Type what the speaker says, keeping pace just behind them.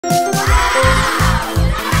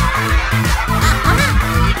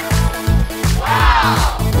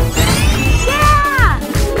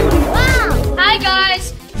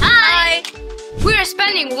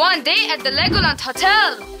spending one day at the Legoland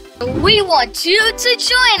Hotel. We want you to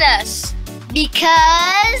join us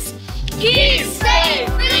because kids stay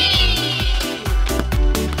free!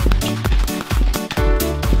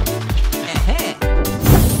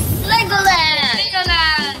 Legoland!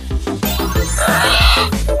 Legoland!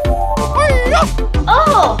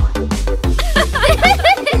 Oh!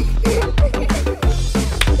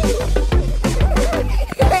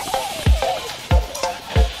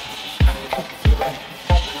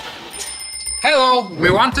 Hello,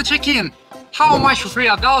 we want to check in. How much for 3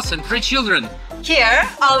 adults and 3 children? Here,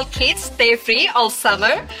 all kids stay free all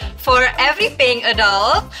summer. For every paying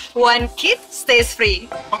adult, 1 kid stays free.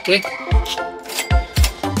 Okay.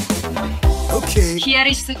 Here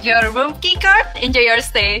is your room key card. Enjoy your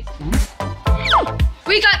stay.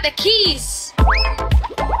 We got the keys!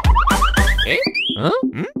 Hey? Huh?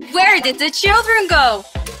 Where did the children go?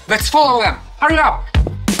 Let's follow them. Hurry up.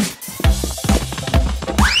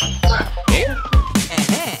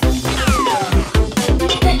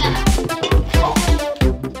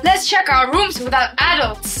 Let's check our rooms without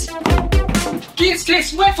adults. Kids,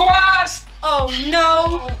 wait for us! Oh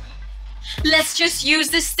no! Let's just use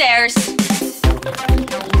the stairs.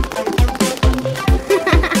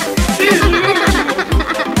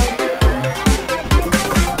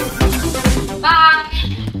 Bye!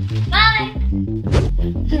 Bye!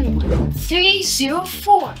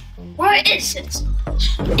 304. Where is it?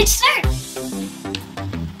 It's there!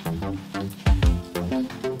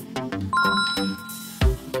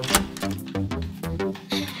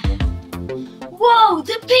 Whoa,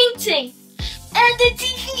 the painting! And the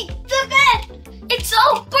TV! The bed! It's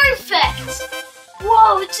all perfect!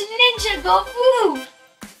 Whoa, it's a ninja go room!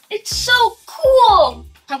 It's so cool!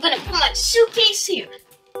 I'm gonna put my suitcase here.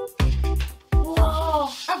 Whoa,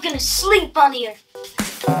 I'm gonna sleep on here.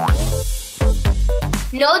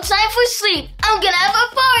 No time for sleep. I'm gonna have a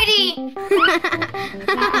party!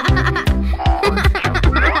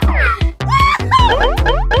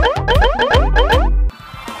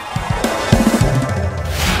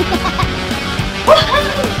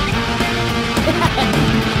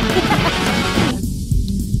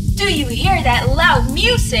 Do you hear that loud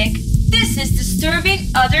music? This is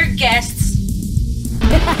disturbing other guests.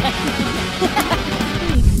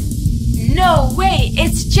 No way,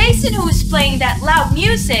 it's Jason who is playing that loud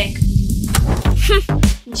music.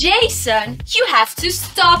 Jason, you have to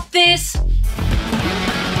stop this.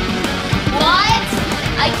 What?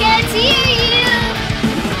 I can't hear you!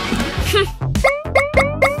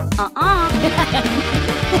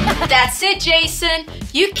 That's it, Jason.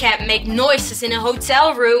 You can't make noises in a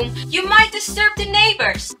hotel room. You might disturb the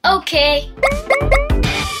neighbors. Okay.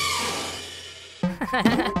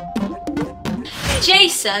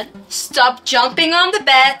 Jason, stop jumping on the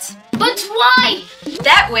bed. But why?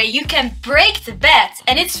 That way you can break the bed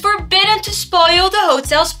and it's forbidden to spoil the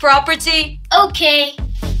hotel's property. Okay.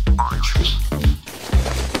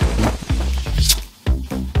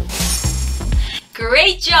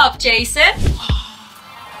 Great job, Jason.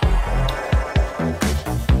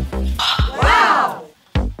 Wow!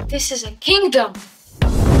 This is a kingdom.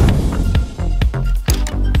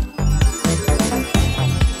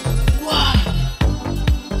 Wow!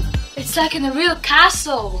 It's like in a real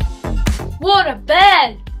castle. What a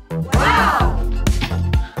bed! Wow!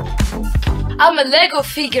 I'm a Lego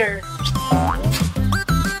figure.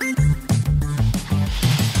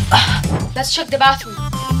 Let's check the bathroom.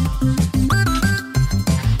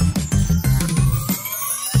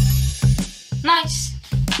 Nice.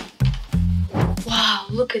 Wow,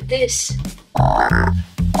 look at this.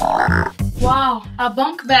 Wow, a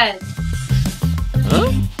bunk bed.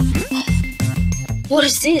 Huh? What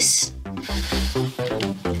is this?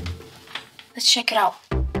 Let's check it out.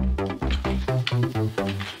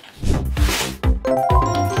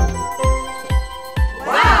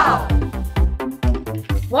 Wow!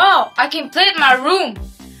 Wow, I can play in my room,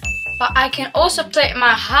 but I can also play in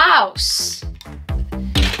my house.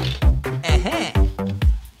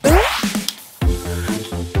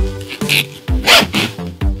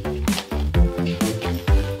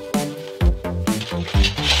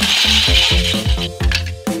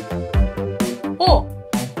 Oh,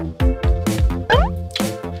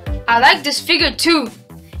 I like this figure too.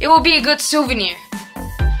 It will be a good souvenir.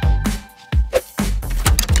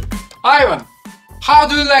 Ivan, how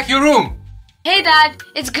do you like your room? Hey Dad,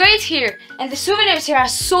 it's great here, and the souvenirs here are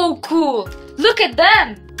so cool. Look at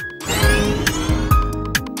them.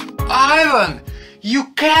 Ivan, you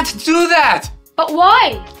can't do that! But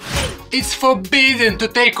why? It's forbidden to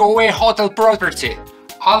take away hotel property.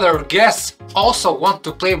 Other guests also want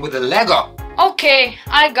to play with the Lego. Okay,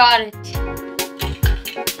 I got it.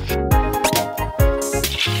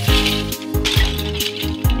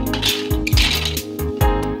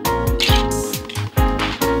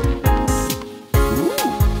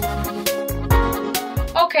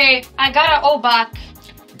 I got it all back.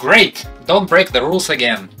 Great! Don't break the rules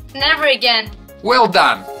again. Never again. Well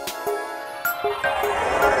done!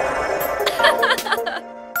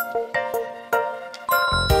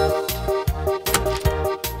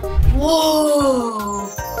 Whoa!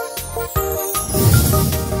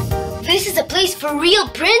 This is a place for real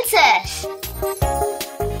princess.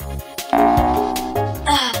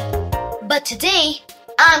 But today,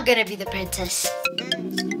 I'm gonna be the princess.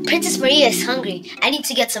 Princess Maria is hungry. I need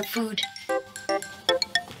to get some food.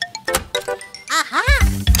 Aha!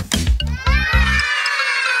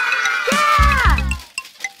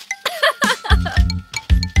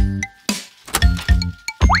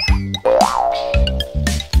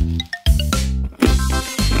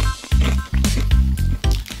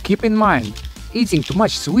 Keep in mind, eating too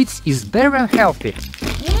much sweets is very unhealthy.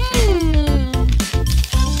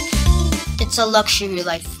 It's a luxury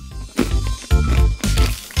life.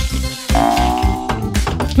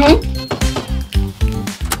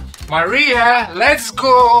 Maria, let's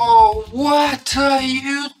go! What are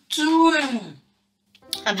you doing?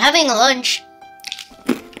 I'm having a lunch.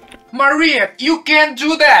 Maria, you can't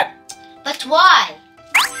do that! But why?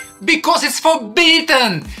 Because it's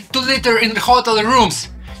forbidden to litter in the hotel rooms!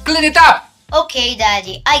 Clean it up! Okay,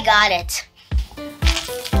 Daddy, I got it.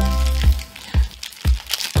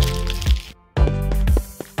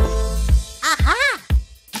 Aha!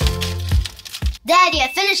 Daddy,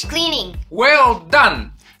 I finished cleaning. Well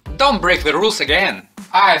done! Don't break the rules again.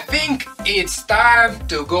 I think it's time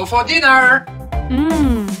to go for dinner.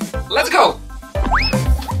 Let's go!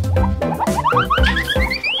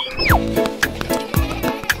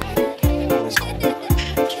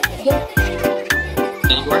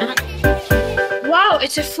 Wow,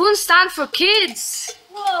 it's a food stand for kids.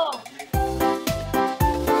 Whoa!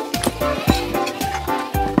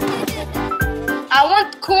 I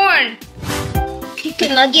want corn.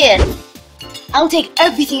 Chicken nugget. I'll take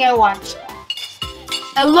everything I want.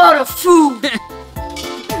 A lot of food.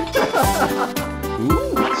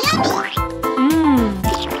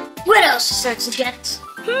 What else is there to get?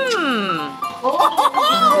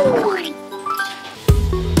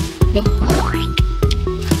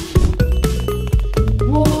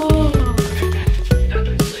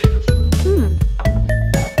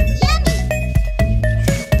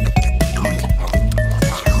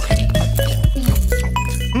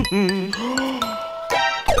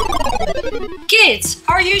 Kids,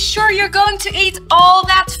 are you sure you're going to eat all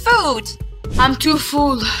that food? I'm too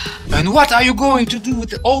full. And what are you going to do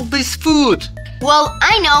with all this food? Well,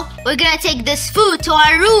 I know. We're gonna take this food to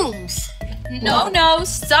our rooms. No,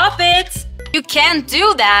 stop it! You can't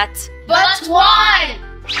do that. But why?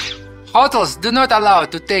 Hotels do not allow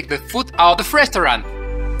to take the food out of restaurant.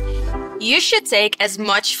 You should take as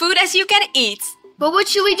much food as you can eat. But what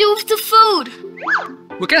should we do with the food?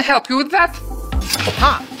 We can help you with that.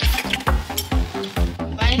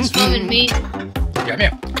 Mine's swimming me. Come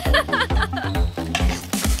here.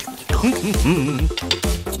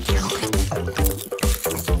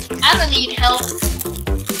 I don't need help.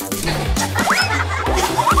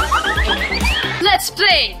 Let's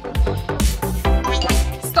play.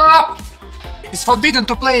 Stop! It's forbidden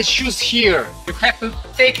to play shoes here. You have to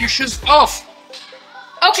take your shoes off.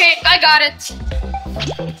 Okay, I got it.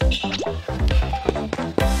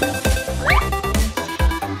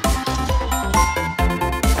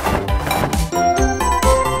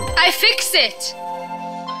 I fixed it.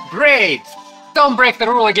 Great! Don't break the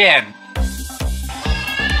rule again.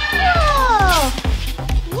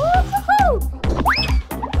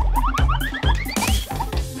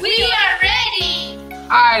 We are ready!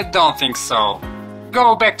 I don't think so.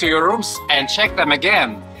 Go back to your rooms and check them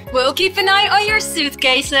again. We'll keep an eye on your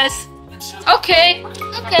suitcases. Okay.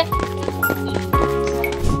 Okay.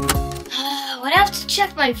 Would have to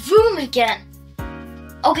check my room again.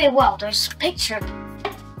 Okay, well, there's a picture.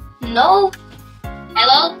 No.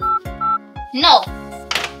 Hello? No.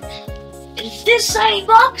 Is this sign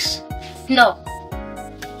box? No.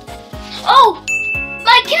 Oh!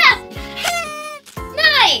 My cap!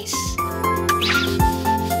 Nice!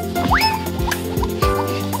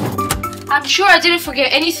 I'm sure I didn't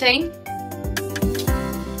forget anything.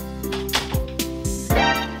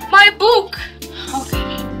 My book.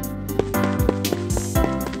 Okay.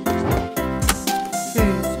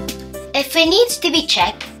 If it needs to be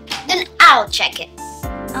checked, then I'll check it.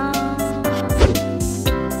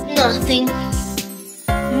 Nothing.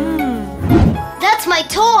 That's my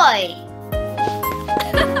toy.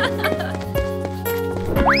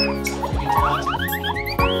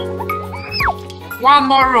 One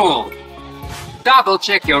more rule. Double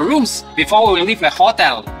check your rooms before we leave a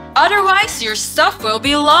hotel. Otherwise, your stuff will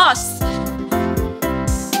be lost.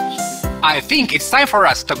 I think it's time for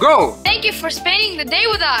us to go. Thank you for spending the day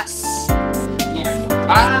with us.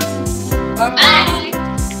 Bye. Bye.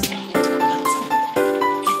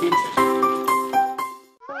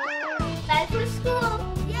 Time for school.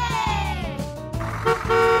 Yay!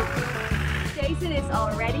 Jason is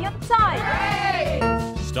already on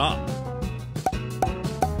time. Stop.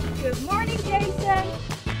 Good morning, Jason.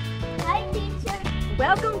 Hi, teacher.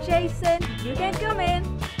 Welcome, Jason. You can come in.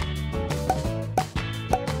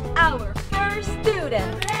 Our first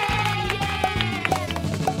student.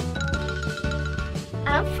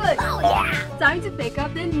 I'm first. Oh, yeah. Time to pick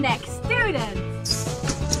up the next student.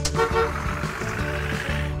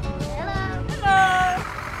 Hello. Hello.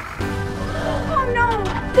 Oh no,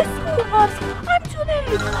 the school bus. I'm too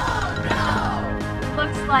late.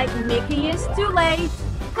 Looks like Mickey is too late.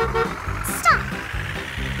 Stop.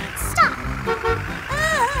 Stop.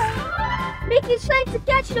 Mickey's trying to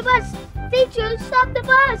catch the bus. Teacher, stop the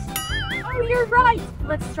bus. Oh, you're right.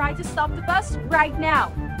 Let's try to stop the bus right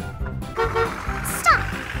now. Stop.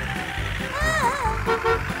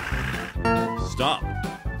 Stop.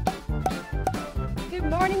 Good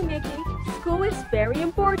morning, Mickey. School is very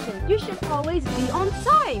important. You should always be on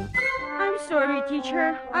time. I'm sorry,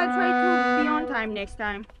 teacher. I'll try to be on time next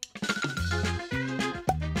time.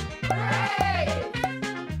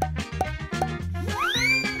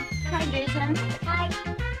 Hi, Jason. Hi.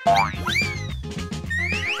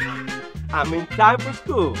 I'm in time for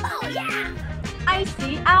school. Oh, yeah. I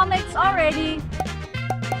see Alex already.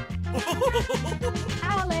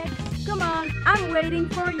 Alex, come on. I'm waiting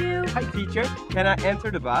for you. Hi, teacher. Can I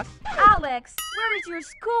enter the bus? Alex, where is your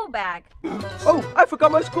school bag? Oh, I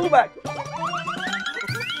forgot my school bag.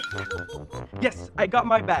 Yes, I got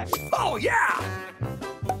my bag. Oh, yeah.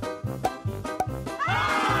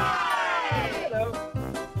 Hello.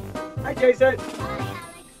 Hi, Jason.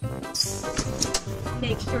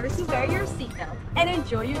 Make sure to wear your seatbelt and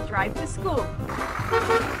enjoy your drive to school.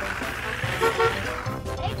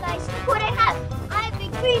 Hey guys, look what I have. I have a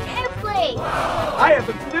green airplane. I have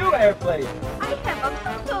a blue airplane. I have a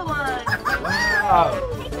purple one. Wow.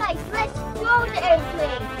 Hey guys, let's throw the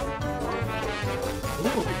airplane.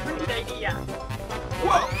 Ooh, great idea.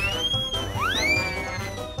 Whoa.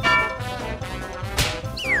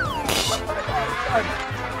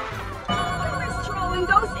 Who is throwing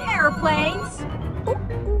those airplanes?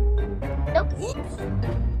 Nope.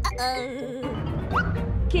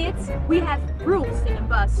 Kids, we have rules in the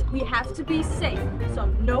bus. We have to be safe, so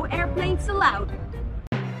no airplanes allowed.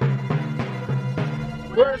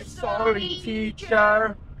 We're sorry,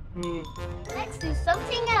 teacher. Let's do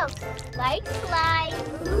something else, like slide.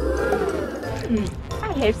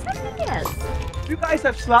 I have something else. You guys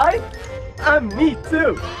have slide? Me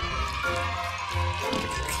too.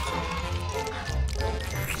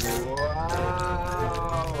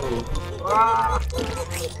 Wow.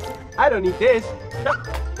 I don't need this. Well,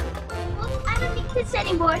 I don't need this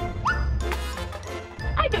anymore.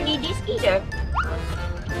 I don't need this either.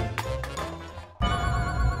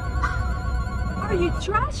 Are you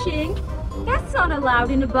trashing? That's not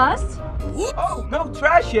allowed in the bus. Oh, no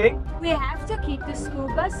trashing. We have to keep the school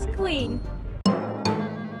bus clean.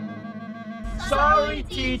 Sorry,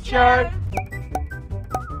 teacher.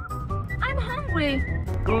 I'm hungry.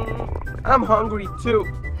 I'm hungry too.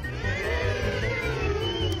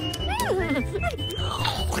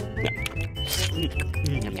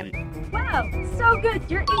 Wow, so good.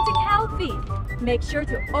 You're eating healthy. Make sure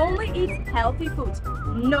to only eat healthy food.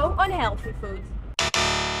 No unhealthy food.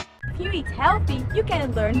 If you eat healthy, you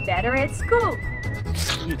can learn better at school.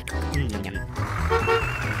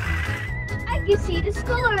 I can see the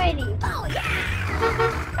school already. Oh, yeah.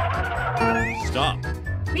 Stop.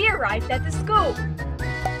 We arrived at the school.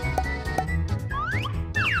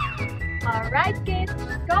 All right, kids,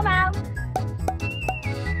 come out.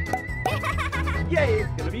 Yay,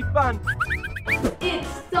 it's gonna be fun.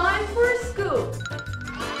 It's time for school.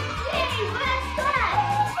 Yay, what's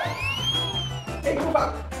that? Hey, move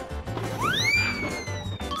up.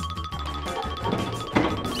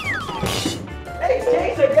 Hey,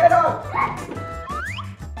 Jason, get up.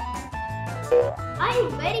 Are you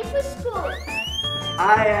ready for school?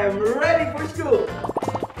 I am ready for school.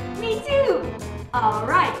 Me too. All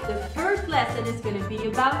right, the first lesson is going to be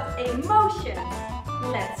about emotions.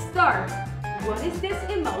 Let's start. What is this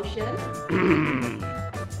emotion?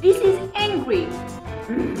 This is angry.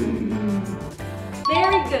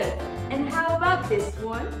 Very good. And how about this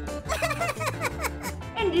one?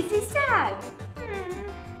 And this is sad.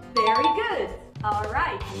 Very good. All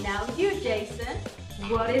right, now you, Jason.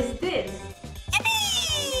 What is this?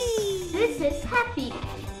 This is happy.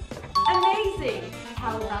 Amazing.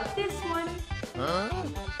 How about this one?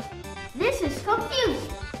 This is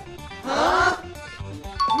confusing.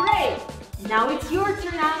 Great! Now it's your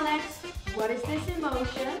turn, Alex. What is this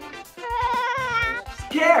emotion?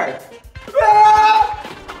 Scared. Good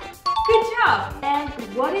job! And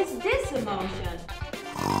what is this emotion?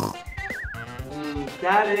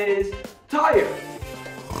 That is tired.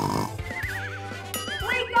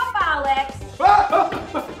 Wake up, Alex!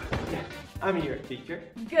 I'm here, teacher.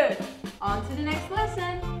 Good. On to the next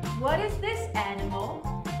lesson. What is this animal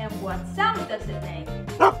and what sound does it make?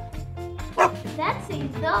 That's a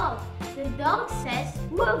dog. The dog says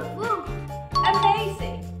woof woof.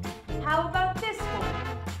 Amazing! How about this one?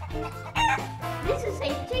 This is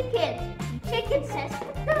a chicken. The chicken says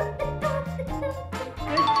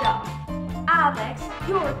Good job. Alex,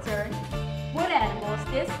 your turn. What animal is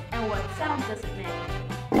this and what sound does it make?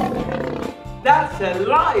 That's a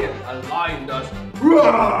lion. A lion does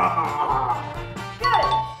roar. Good.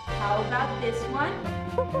 How about this one?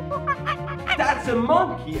 That's a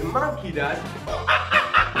monkey. A monkey does.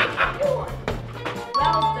 Well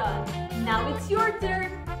done. Now it's your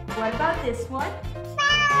turn. What about this one?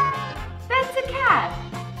 That's a cat.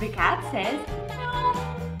 The cat says meow,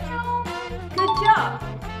 meow. Good job.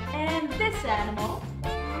 And this animal?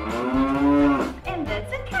 And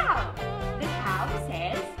that's a cow. The cow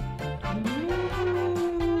says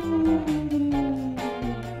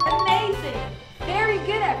amazing. Very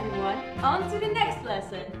good, everyone. On to the next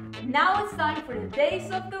lesson. Now it's time for the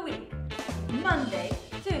days of the week. Monday,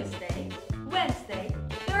 Tuesday, Wednesday,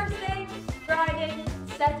 Thursday, Friday,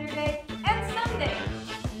 Saturday, and Sunday.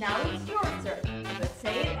 Now it's your turn, but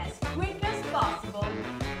say it as quick as possible.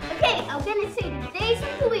 Okay, I'm gonna say the days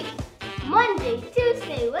of the week. Monday,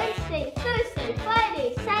 Tuesday, Wednesday, Thursday,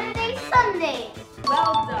 Friday, Saturday, Sunday.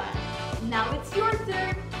 Well done. Now it's your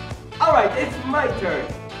turn. All right, it's my turn.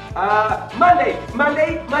 Monday,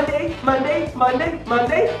 Monday, Monday, Monday, Monday,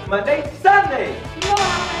 Monday, Monday, Sunday. No,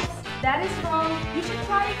 Alex, that is wrong. You should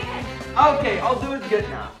try again. Okay, I'll do it good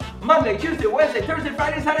now. Monday, Tuesday, Wednesday, Thursday,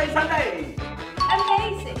 Friday, Saturday, Sunday.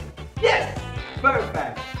 Amazing. Yes,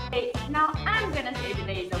 perfect. Okay, now I'm gonna say the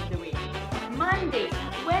days of the week. Monday,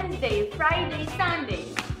 Wednesday, Friday, Sunday.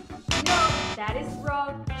 No, that is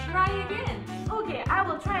wrong. Try again. Okay, I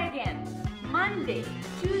will try again. Monday,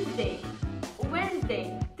 Tuesday,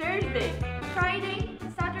 Wednesday, Thursday, Friday,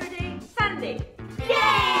 Saturday, Sunday. Yay! I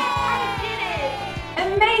did it!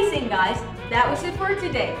 Amazing, guys. That was it for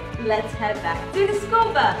today. Let's head back to the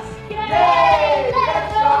school bus. Yay!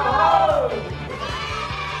 Let's go home!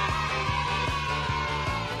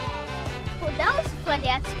 Well, that was fun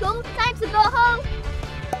at school. Time to go home.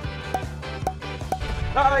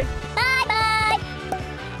 Bye! Bye bye.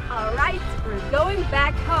 All right, we're going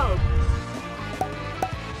back home.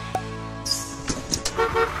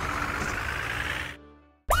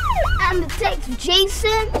 I'm Detective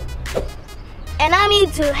Jason, and I'm here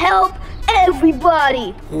to help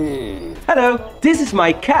everybody. Hello, this is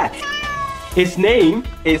my cat. His name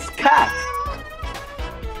is Cat.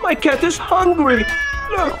 My cat is hungry.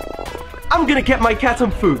 Look, I'm gonna get my cat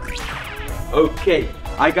some food. Okay,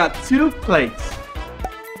 I got 2 plates.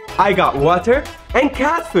 I got water and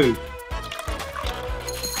cat food.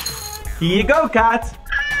 Here you go, Cat.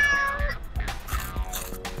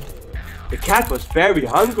 The cat was very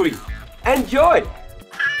hungry. Enjoy!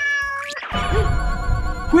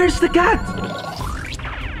 Where's the cat?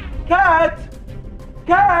 Cat!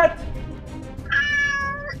 Cat!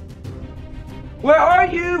 Where are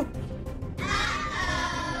you?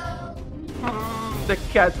 The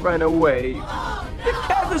cat ran away. The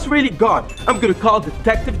cat is really gone. I'm gonna call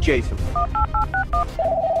Detective Jason. Oh,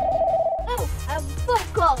 a phone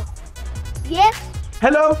call. Yes?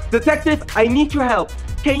 Hello, Detective, I need your help.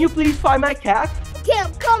 Can you please find my cat? Okay,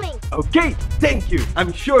 I'm coming. Okay, thank you.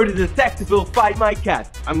 I'm sure the detective will find my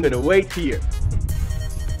cat. I'm gonna wait here.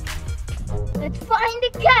 Let's find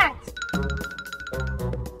the cat.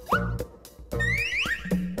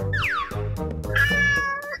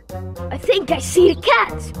 I think I see the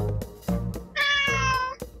cat.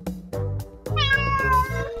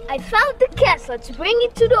 I found the cat. Let's bring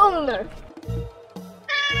it to the owner.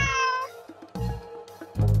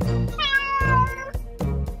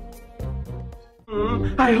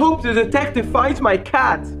 I hope the detective finds my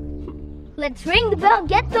cat. Let's ring the bell and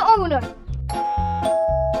get the owner.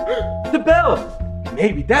 The bell!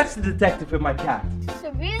 Maybe that's the detective and my cat. It's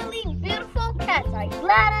a really beautiful cat. I'm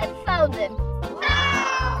glad I found him.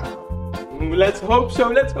 Let's hope so,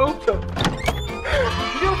 let's hope so.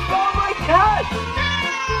 You found my cat!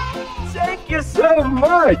 Thank you so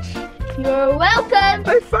much! You're welcome.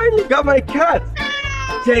 I finally got my cat.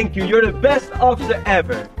 Thank you, you're the best officer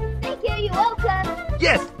ever. Thank you, you're welcome.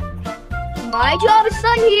 Yes! My job is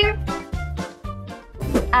done here.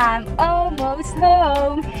 I'm almost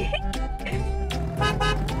home. Hey,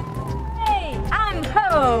 I'm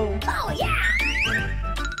home. Oh, yeah!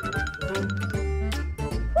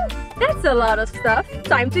 That's a lot of stuff.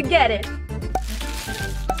 Time to get it.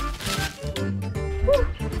 Whew,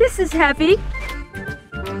 this is heavy.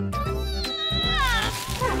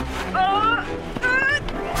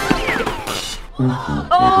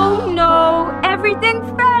 Oh no! Everything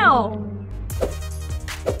fell!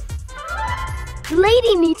 The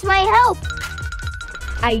lady needs my help.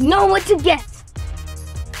 I know what to get.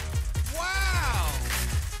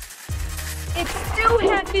 It's too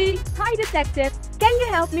heavy! Hi, detective. Can you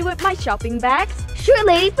help me with my shopping bags? Sure,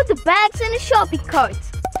 lady. Put the bags in the shopping cart.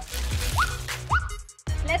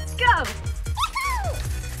 Let's go!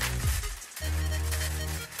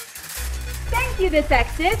 Thank you,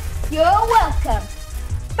 detective. You're welcome.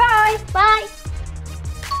 Bye! Bye.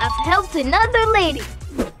 I've helped another lady.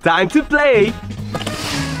 Time to play.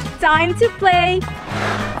 Time to play.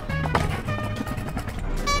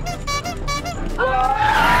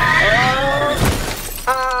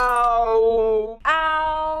 Ow!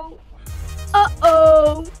 Ow!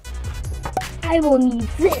 Uh-oh. I will need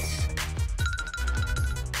this.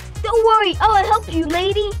 Don't worry, I will help you,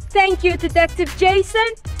 lady. Thank you, Detective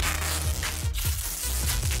Jason.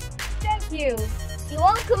 Thank you. You're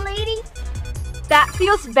welcome, lady. That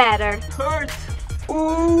feels better. Hurts.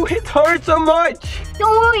 Ooh, it hurts so much.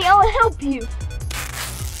 Don't worry, I will help you.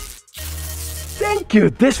 Thank you.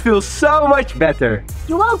 This feels so much better.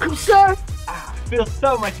 You're welcome, sir. Feels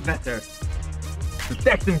so much better.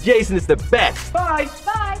 Detective Jason is the best. Bye.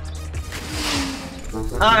 Bye.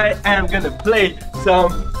 I am gonna play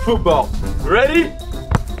some football. Ready?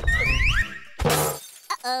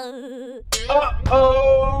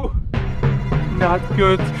 Uh-oh. Not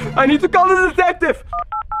good. I need to call the detective.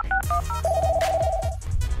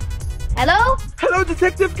 Hello? Hello,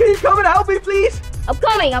 detective. Can you come and help me, please? I'm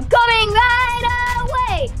coming right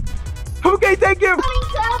away. Okay, thank you. Coming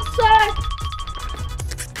to help, sir.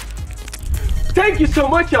 Thank you so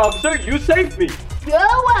much, officer. You saved me.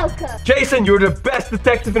 You're welcome. Jason, you're the best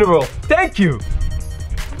detective in the world. Thank you.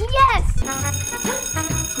 Yes.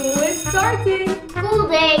 School is starting. School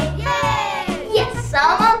day. Yay. Yes,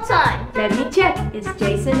 I'm on time. Let me check. Is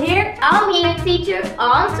Jason here? I'm here, teacher.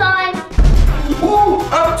 On time. Oh,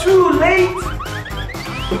 I'm too late.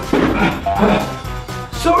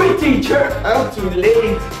 Sorry, teacher. I'm too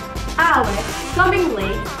late. Alex, coming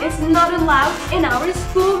late is not allowed in our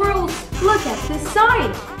school rules. Look at this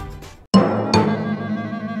sign.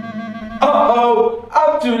 Uh-oh,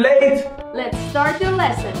 I'm too late. Let's start the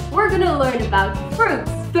lesson. We're gonna learn about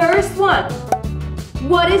fruits. First one.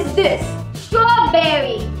 What is this?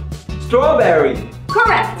 Strawberry. Strawberry.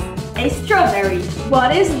 Correct. A strawberry.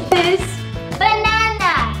 What is this?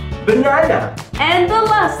 Banana. Banana. And the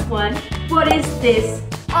last one. What is this?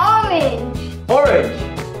 Orange. Orange.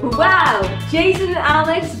 Wow! Jason and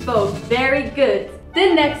Alex both very good.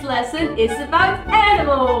 The next lesson is about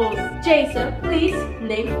animals. Jason, please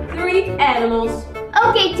name 3 animals.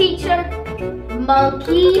 Okay, teacher.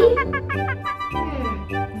 Monkey.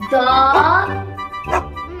 Dog.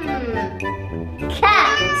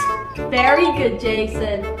 Cat. Very good,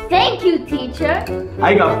 Jason. Thank you, teacher.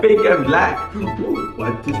 I got pink and black.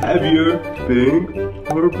 What is heavier, pink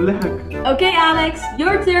or black? Okay, Alex,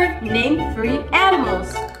 your turn. Name 3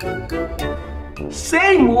 animals.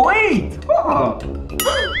 Same weight. Oh.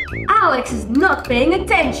 Alex is not paying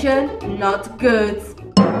attention. Not good.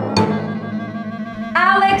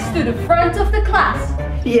 Alex, to the front of the class.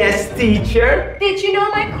 Yes, teacher. Did you know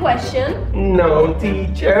my question? No,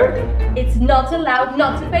 teacher. It's not allowed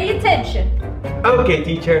not to pay attention. Okay,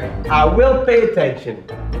 teacher. I will pay attention.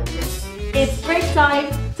 It's break time.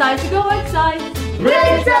 Time to go outside.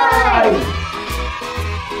 Break time!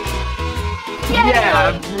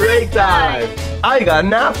 Yeah, break time! I got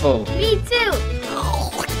an apple. Me too.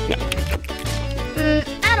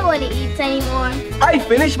 I don't want to eat anymore. I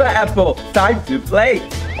finished my apple. Time to play.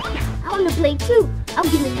 I want to play too. I'm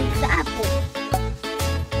going to leave the apple.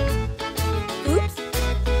 Oops.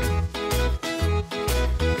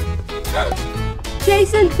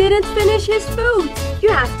 Jason didn't finish his food.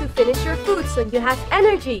 You have to finish your food so you have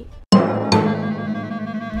energy.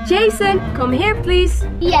 Jason, come here please.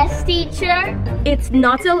 Yes, teacher. It's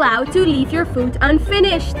not allowed to leave your food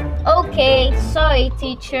unfinished. Okay, sorry,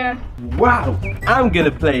 teacher. Wow, I'm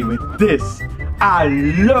gonna play with this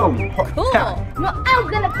alone. Cool. No, I'm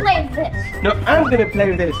gonna play with this. No, I'm gonna play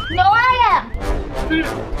with this. No, I am.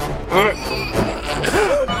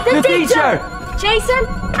 The teacher! Jason,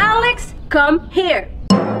 Alex, come here.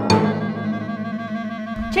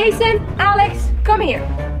 Jason, Alex, come here.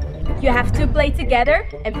 You have to play together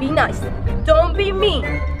and be nice. Don't be mean.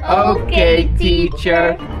 Okay,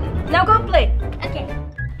 teacher. Now go play. Okay.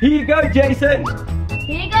 Here you go, Jason.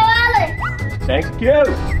 Here you go, Alex. Thank you.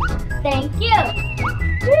 Thank you.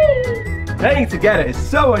 Playing together is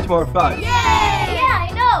so much more fun. Yay! Yeah,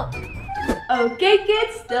 I know. Okay,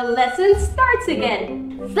 kids, the lesson starts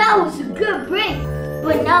again. That was a good break,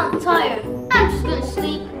 but now I'm tired. I'm just gonna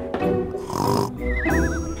sleep.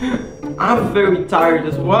 I'm very tired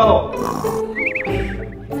as well.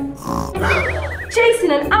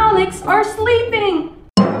 Jason and Alex are sleeping.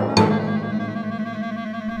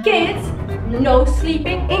 Kids, no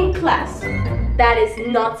sleeping in class. That is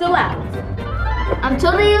not allowed. I'm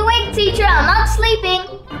totally awake, teacher. I'm not sleeping.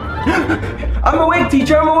 I'm awake,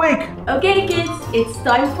 teacher, I'm awake. Okay, kids, it's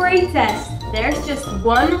time for a test. There's just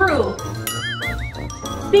one rule.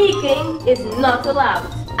 Speaking is not allowed.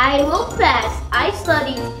 I will pass. I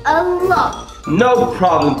studied a lot. No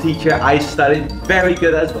problem, teacher. I studied very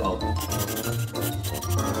good as well.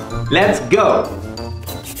 Let's go.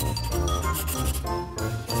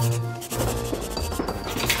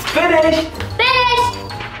 Finished. Finished.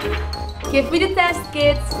 Give me the test,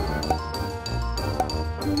 kids.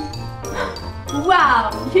 Wow,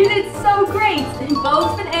 you did so great.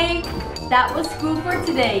 Both an A. That was school for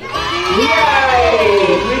today. Yay!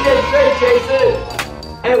 We did great, Jason.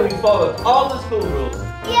 And we followed all the school rules.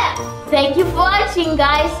 Yeah. Thank you for watching,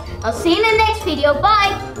 guys. I'll see you in the next video.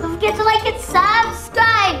 Bye. Don't forget to like and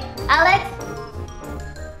subscribe. Alex.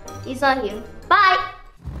 He's not here. Bye.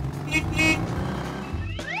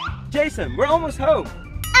 Jason, we're almost home.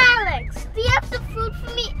 Alex, do you have some food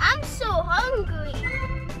for me? I'm so hungry.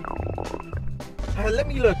 Let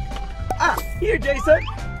me look. Ah, here, Jason.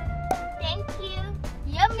 Thank you.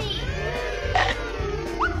 Yummy.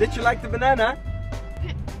 Did you like the banana?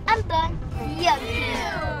 I'm done. Yummy.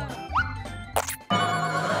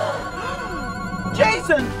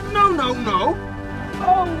 Jason! No, no, no!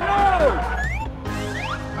 Oh, no!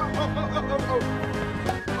 Oh.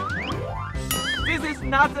 This is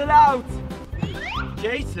not allowed!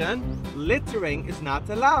 Jason, littering is not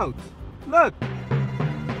allowed. Look!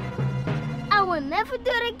 I will never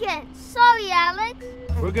do it again. Sorry, Alex.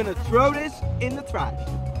 We're gonna throw this in the trash.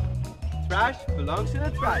 Trash belongs in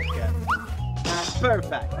the trash can.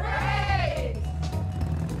 Perfect.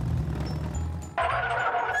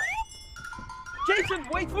 Jason,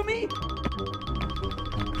 wait for me!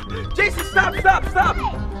 Jason, stop!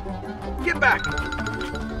 Get back!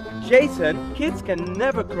 Jason, kids can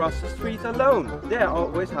never cross the street alone. They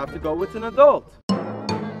always have to go with an adult.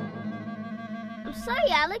 I'm sorry,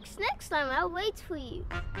 Alex. Next time I'll wait for you.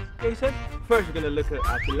 Jason, first we're gonna look at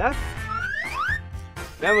the left.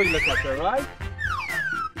 Then we look at the right.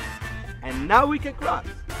 And now we can cross.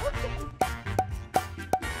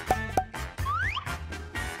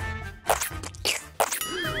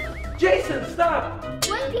 Jason, stop!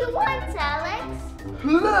 What do you want, Alex?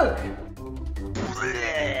 Look!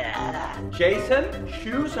 Jason,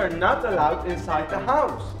 shoes are not allowed inside the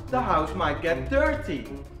house. The house might get dirty.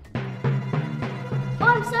 Oh,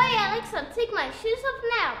 I'm sorry, Alex. I'll take my shoes off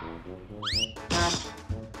now.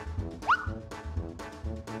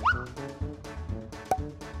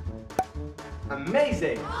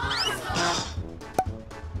 Amazing! Come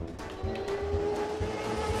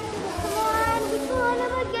on, which one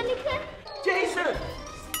am I gonna get? Jason,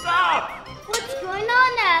 stop! What's going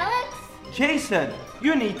on, Alex? Jason,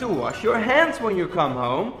 you need to wash your hands when you come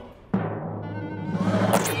home. You're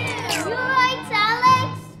right,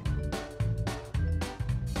 Alex.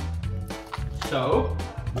 So,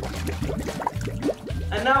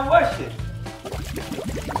 and now wash it.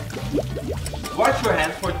 Wash your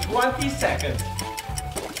hands for 20 seconds.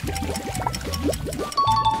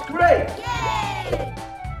 Great! Yay!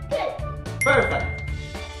 Good. Perfect.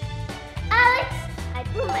 Alex, I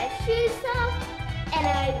put my shoes on and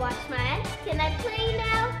I wash my hands. Can I play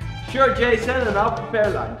now? Sure, Jason, and I'll prepare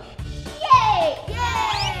lunch. Yay!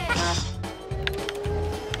 Yay!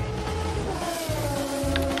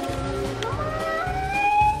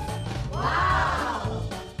 Wow!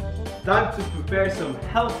 Time to prepare some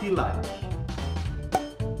healthy lunch.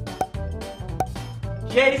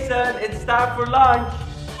 Jason, it's time for lunch.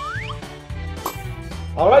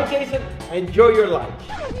 All right, Jason, enjoy your lunch.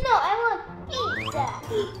 No, I want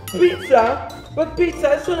pizza. Pizza? But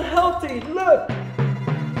pizza is unhealthy, look!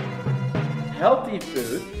 Healthy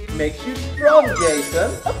food makes you strong,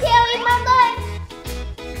 Jason. Okay, I'll eat my lunch.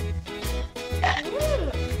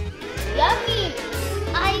 Yummy!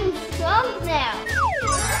 I'm strong now.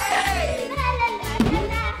 La, la, la, la,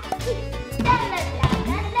 la. La, la, la,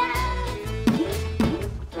 la, la.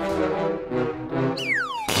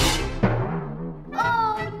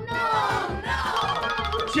 Oh no!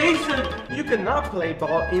 Jason, you cannot play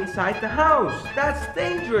ball inside the house. That's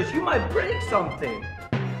dangerous. You might break something.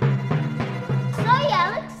 Sorry,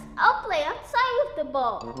 Alex. I'll play outside with the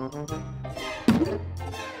ball.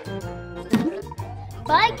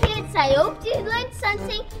 Bye, kids. I hope you learned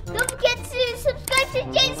something. Don't forget to subscribe to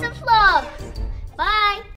Jason Vlogs.